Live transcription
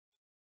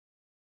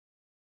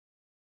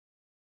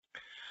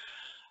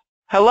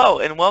Hello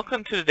and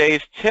welcome to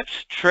today's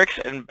tips, tricks,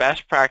 and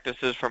best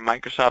practices for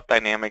Microsoft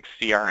Dynamics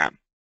CRM.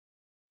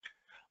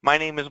 My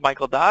name is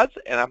Michael Dodds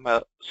and I'm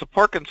a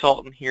support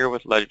consultant here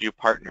with LedgerView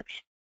Partners.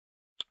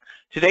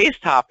 Today's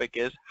topic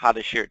is how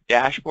to share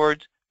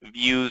dashboards,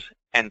 views,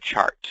 and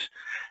charts.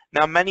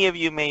 Now many of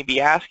you may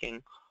be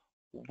asking,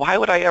 why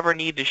would I ever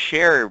need to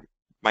share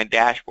my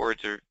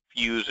dashboards or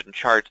views and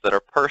charts that are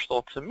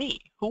personal to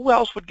me? Who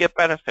else would get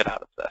benefit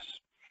out of this?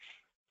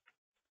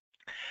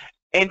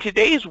 In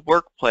today's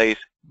workplace,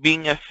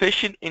 being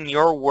efficient in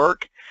your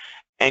work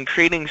and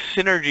creating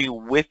synergy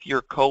with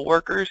your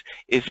coworkers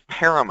is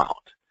paramount.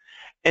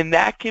 And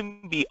that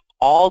can be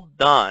all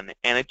done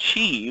and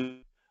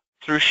achieved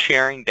through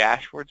sharing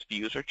dashboards,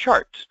 views, or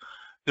charts.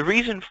 The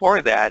reason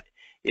for that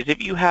is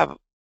if you have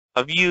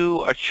a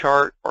view, a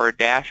chart, or a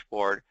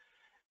dashboard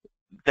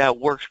that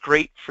works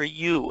great for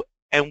you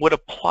and would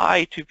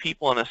apply to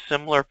people in a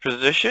similar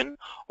position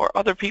or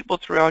other people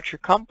throughout your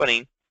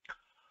company,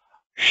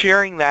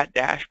 sharing that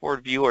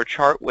dashboard, view, or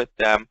chart with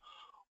them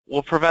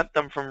will prevent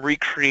them from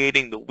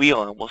recreating the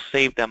wheel and will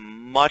save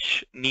them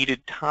much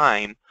needed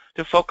time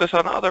to focus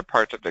on other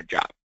parts of their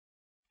job.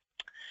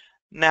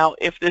 Now,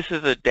 if this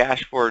is a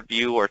dashboard,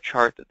 view, or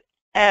chart that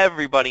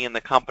everybody in the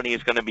company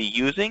is going to be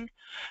using,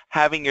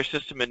 having your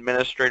system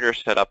administrator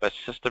set up a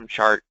system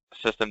chart,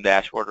 system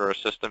dashboard, or a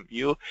system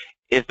view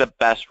is the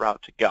best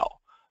route to go.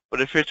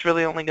 But if it's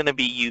really only going to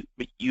be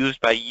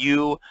used by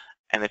you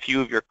and a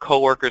few of your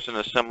coworkers in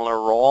a similar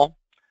role,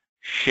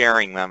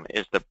 sharing them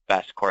is the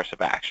best course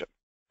of action.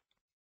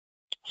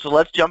 So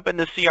let's jump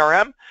into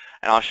CRM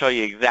and I'll show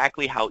you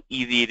exactly how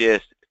easy it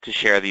is to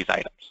share these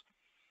items.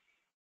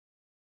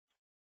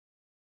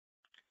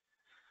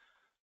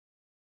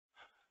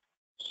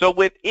 So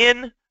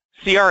within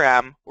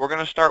CRM, we're going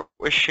to start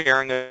with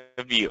sharing a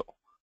view.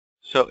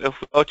 So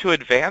if we go to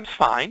Advanced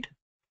Find,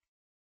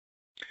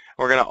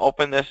 we're going to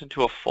open this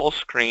into a full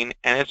screen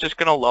and it's just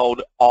going to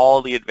load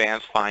all the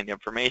Advanced Find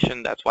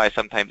information. That's why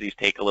sometimes these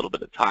take a little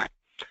bit of time.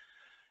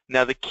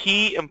 Now the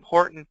key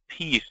important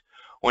piece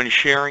when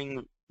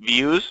sharing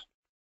views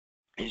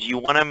is you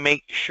want to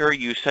make sure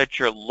you set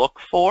your look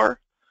for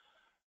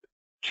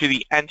to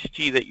the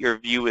entity that your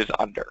view is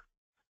under.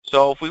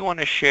 So if we want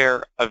to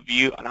share a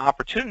view, an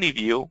opportunity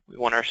view, we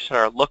want to set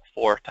our look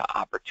for to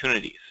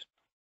opportunities.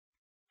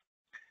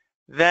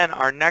 Then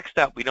our next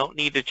step, we don't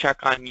need to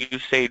check on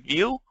Use Saved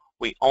View.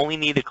 We only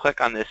need to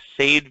click on the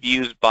Saved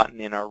Views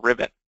button in our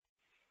ribbon.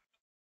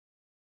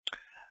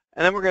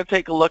 And then we're going to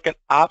take a look at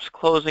ops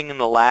closing in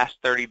the last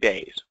 30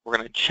 days. We're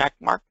going to check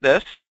mark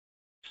this.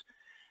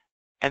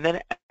 And then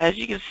as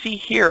you can see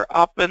here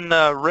up in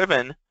the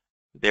ribbon,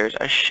 there's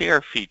a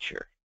share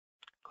feature.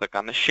 Click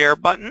on the share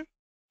button.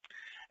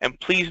 And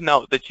please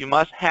note that you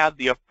must have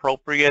the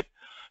appropriate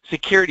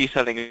security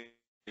settings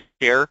to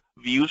share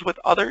views with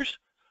others.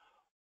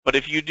 But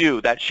if you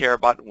do, that share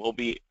button will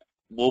be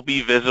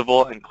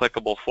visible and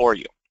clickable for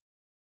you.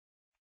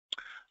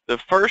 The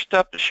first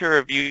step to share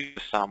a view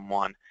with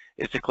someone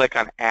is to click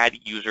on Add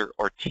User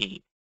or Team.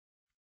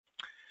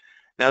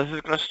 Now this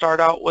is going to start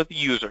out with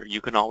User.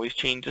 You can always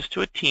change this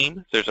to a team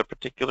if there's a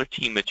particular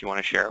team that you want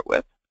to share it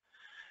with.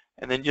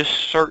 And then just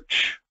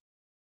search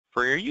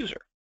for your user,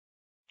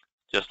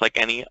 just like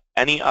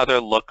any other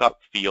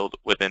lookup field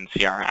within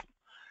CRM.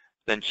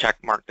 Then check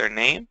mark their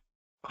name,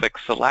 click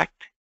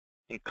Select,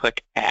 and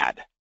click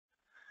Add.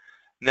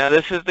 Now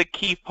this is the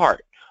key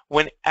part.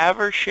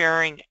 Whenever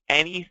sharing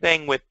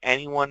anything with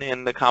anyone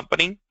in the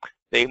company,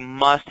 they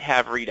must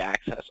have read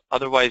access.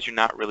 Otherwise, you're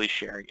not really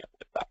sharing it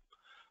with them.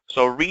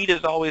 So read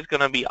is always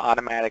going to be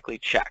automatically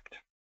checked.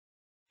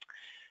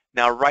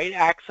 Now write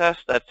access,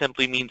 that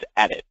simply means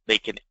edit. They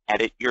can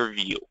edit your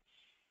view.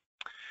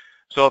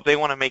 So if they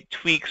want to make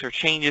tweaks or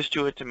changes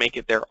to it to make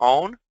it their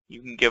own,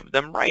 you can give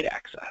them write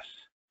access.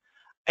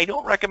 I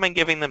don't recommend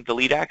giving them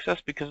delete access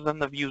because then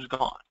the view's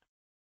gone.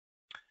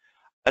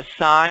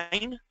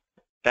 Assign,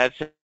 that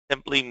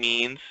simply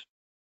means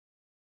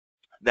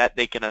that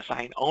they can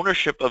assign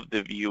ownership of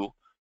the view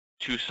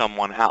to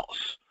someone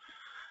else.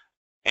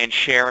 And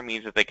share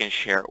means that they can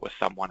share it with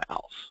someone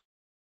else,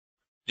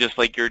 just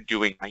like you're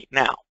doing right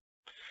now.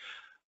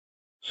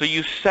 So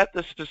you set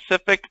the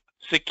specific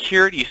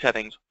security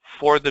settings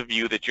for the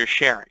view that you're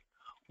sharing.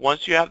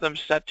 Once you have them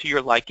set to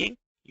your liking,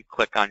 you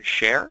click on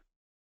Share.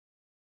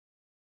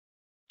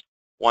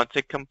 Once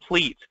it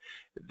completes,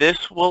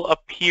 this will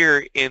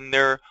appear in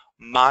their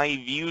My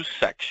Views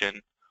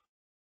section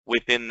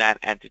within that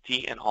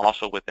entity and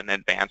also within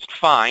Advanced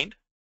Find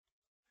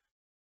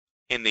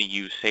in the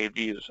Use Saved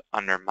Views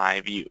under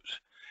My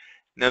Views.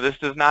 Now this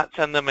does not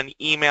send them an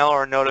email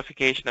or a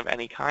notification of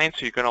any kind,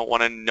 so you're going to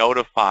want to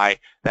notify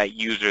that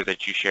user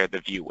that you shared the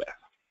view with.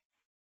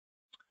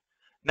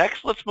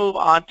 Next, let's move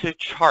on to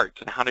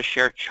charts and how to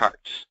share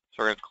charts. So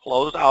we're going to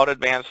close out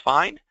Advanced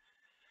Find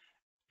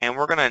and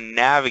we're going to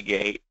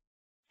navigate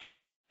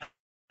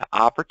to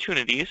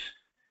Opportunities.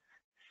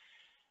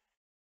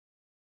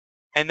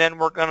 And then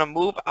we're going to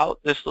move out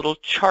this little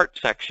chart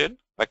section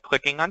by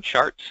clicking on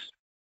Charts.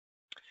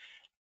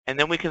 And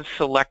then we can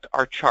select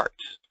our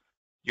charts.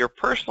 Your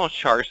personal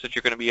charts that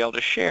you're going to be able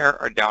to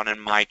share are down in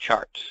My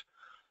Charts.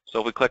 So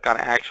if we click on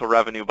Actual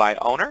Revenue by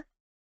Owner,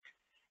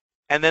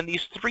 and then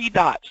these three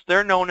dots,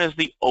 they're known as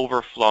the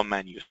overflow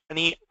menus.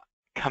 Any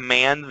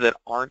commands that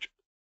aren't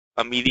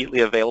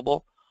immediately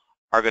available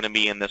are going to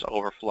be in this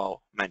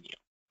overflow menu.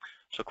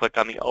 So click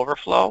on the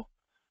overflow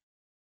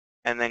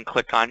and then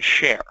click on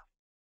Share.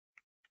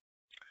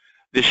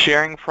 The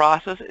sharing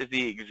process is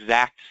the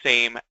exact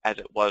same as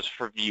it was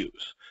for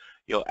views.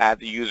 You'll add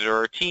the user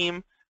or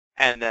team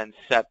and then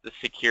set the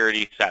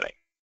security settings.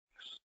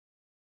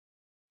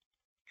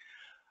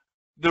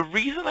 The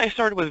reason I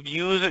started with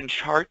views and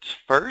charts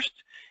first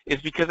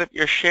is because if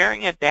you're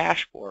sharing a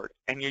dashboard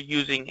and you're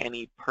using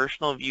any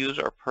personal views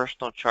or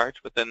personal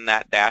charts within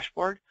that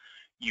dashboard,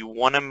 you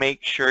want to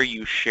make sure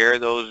you share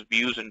those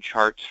views and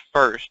charts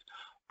first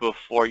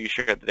before you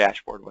share the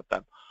dashboard with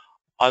them.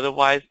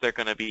 Otherwise, they're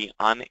going to be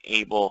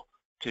unable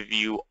to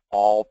view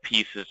all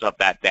pieces of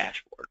that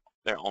dashboard.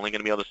 They're only going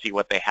to be able to see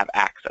what they have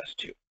access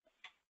to.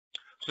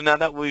 So now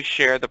that we've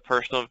shared the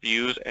personal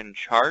views and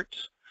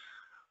charts,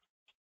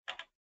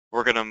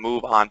 we're going to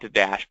move on to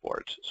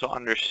dashboards. So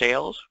under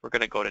Sales, we're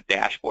going to go to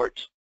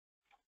Dashboards.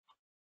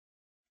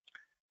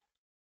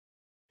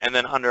 And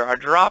then under our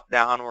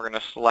drop-down, we're going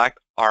to select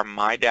our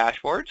My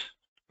Dashboards.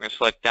 We're going to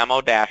select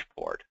Demo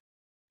Dashboard.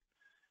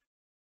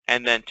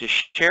 And then to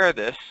share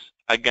this,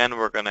 again,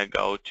 we're going to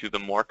go to the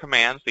More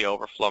Commands, the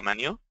Overflow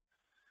menu.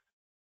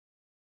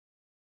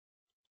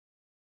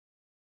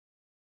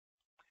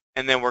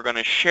 And then we're going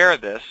to share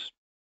this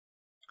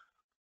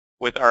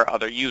with our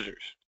other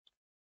users.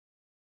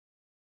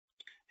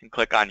 And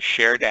click on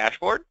Share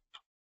Dashboard.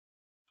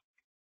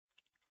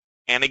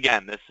 And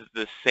again, this is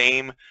the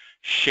same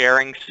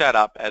sharing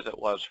setup as it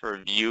was for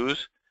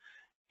views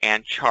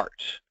and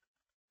charts.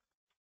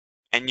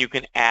 And you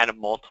can add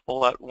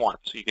multiple at once.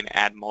 So you can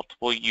add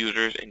multiple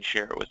users and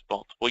share it with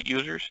multiple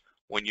users.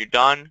 When you're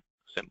done,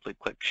 simply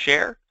click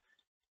Share,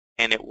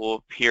 and it will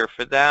appear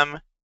for them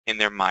in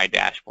their My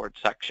Dashboard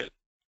section.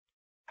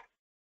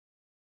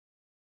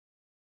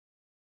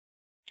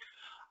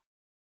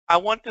 I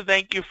want to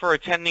thank you for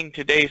attending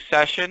today's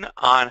session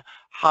on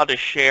how to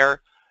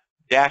share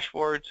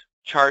dashboards,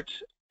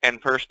 charts, and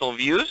personal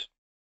views.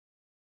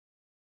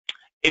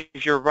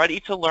 If you're ready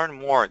to learn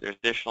more, there's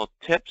additional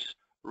tips,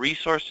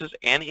 resources,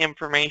 and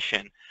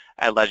information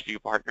at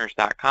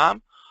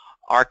ledgeviewpartners.com.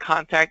 Our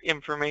contact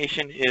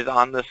information is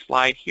on the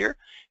slide here.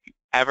 If you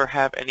ever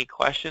have any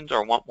questions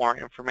or want more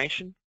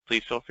information,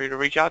 please feel free to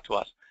reach out to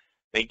us.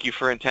 Thank you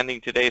for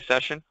attending today's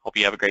session. Hope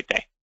you have a great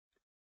day.